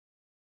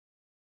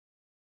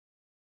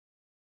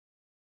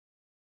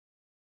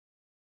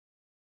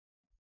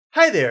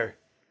Hi there!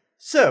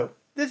 So,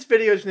 this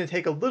video is going to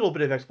take a little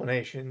bit of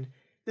explanation.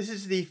 This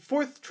is the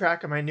fourth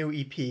track of my new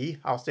EP,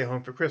 I'll Stay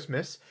Home for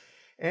Christmas,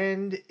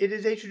 and it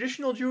is a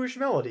traditional Jewish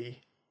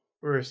melody,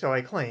 or so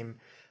I claim.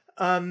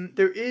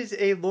 There is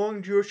a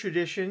long Jewish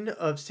tradition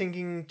of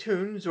singing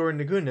tunes, or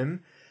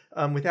nigunim,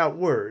 without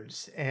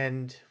words,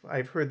 and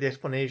I've heard the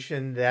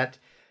explanation that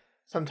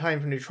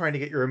sometimes when you're trying to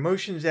get your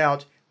emotions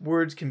out,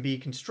 words can be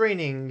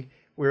constraining,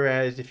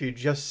 whereas if you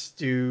just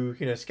do,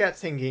 scat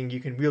singing, you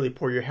can really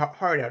pour your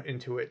heart out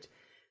into it.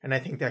 And I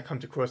think that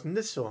comes across in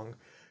this song,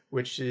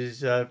 which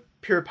is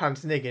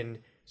Pierpont's Nigun,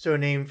 so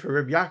named for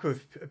Reb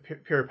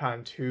Yaakov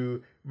Pierpont,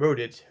 who wrote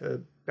it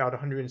about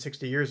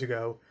 160 years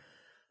ago.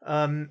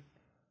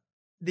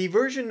 The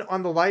version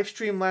on the live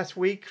stream last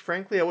week,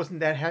 frankly, I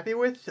wasn't that happy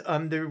with.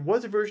 There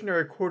was a version I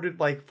recorded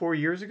like 4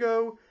 years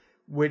ago,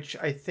 which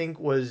I think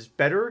was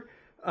better.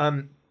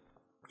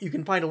 You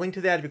can find a link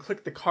to that if you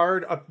click the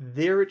card up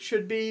there, it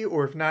should be,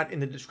 or if not, in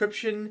the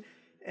description.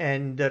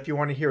 And if you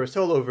want to hear a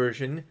solo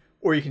version,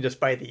 or you can just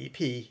buy the EP,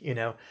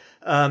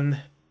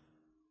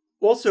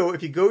 Also,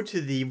 if you go to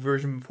the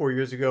version from 4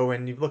 years ago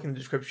and you look in the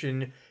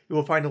description, you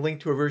will find a link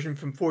to a version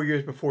from 4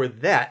 years before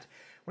that,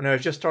 when I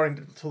was just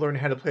starting to learn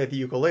how to play the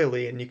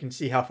ukulele, and you can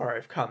see how far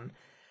I've come.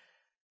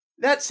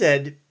 That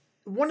said,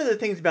 one of the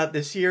things about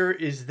this year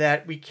is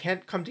that we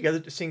can't come together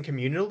to sing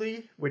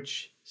communally,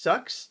 which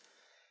sucks.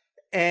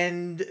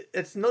 And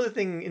it's another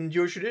thing in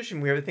Jewish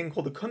tradition. We have a thing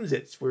called the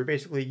Kumzits, where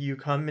basically you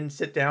come and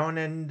sit down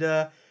and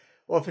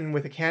often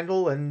with a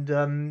candle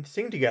and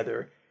sing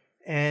together.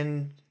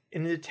 And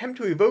in an attempt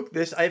to evoke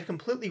this, I've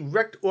completely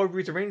wrecked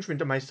Aubrey's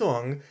arrangement of my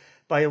song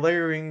by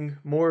layering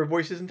more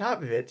voices on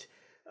top of it.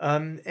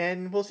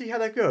 And we'll see how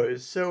that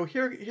goes. So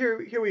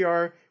here we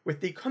are with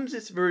the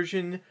Kumzits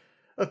version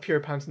of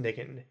Pierpont's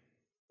Nigun.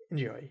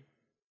 Enjoy.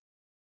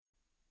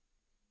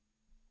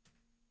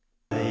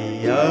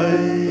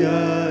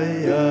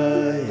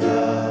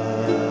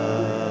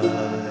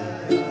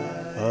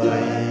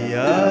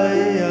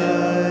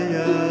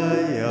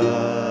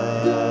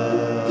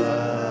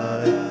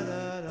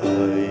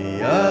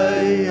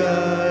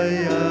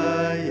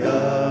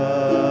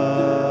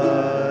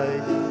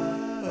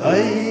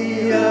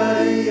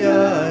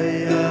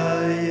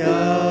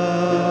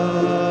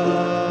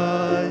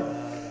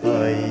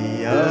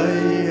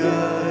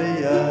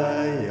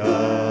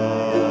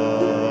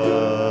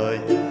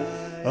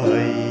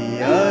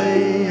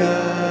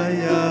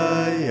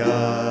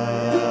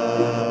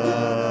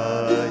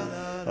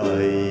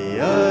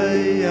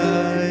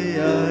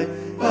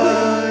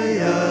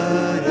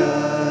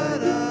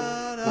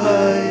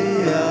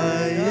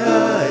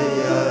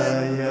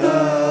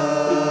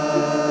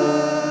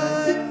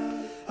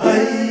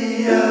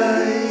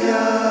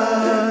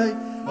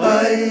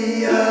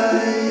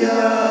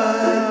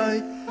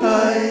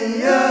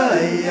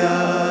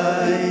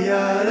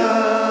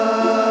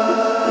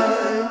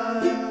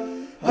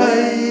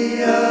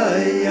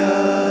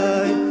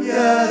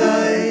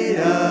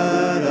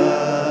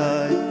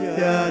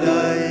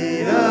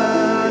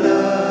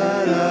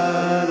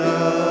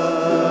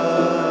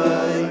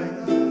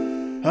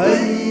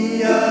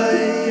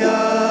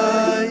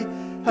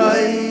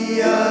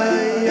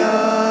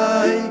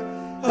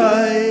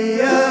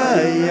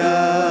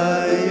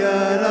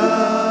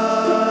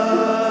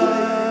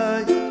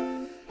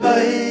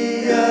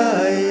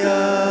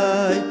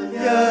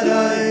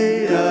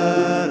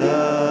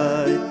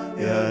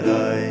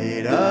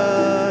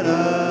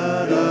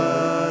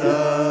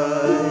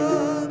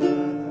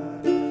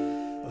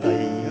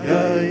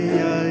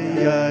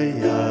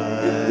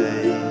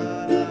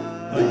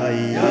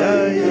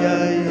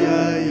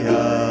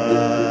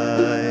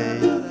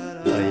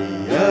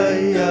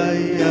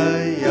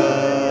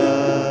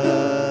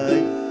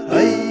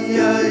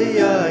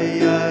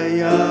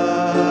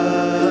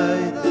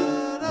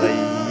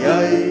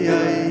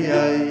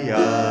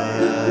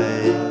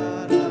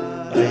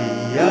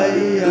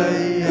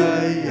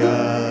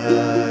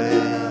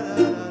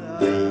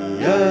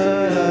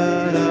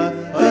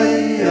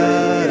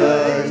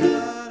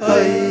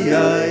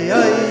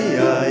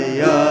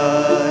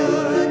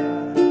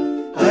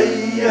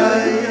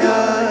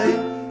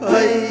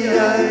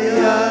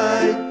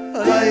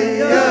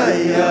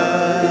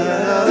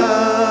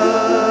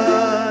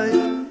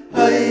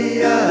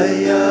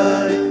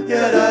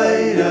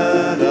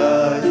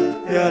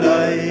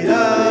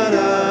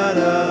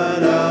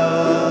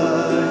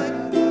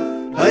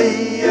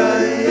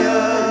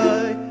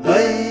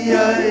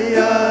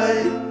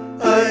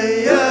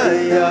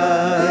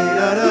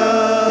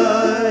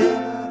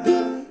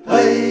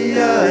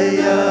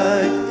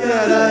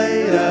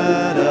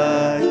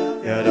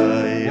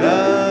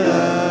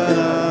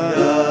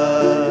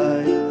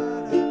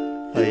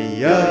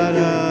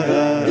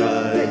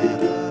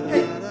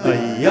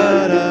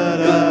 Yada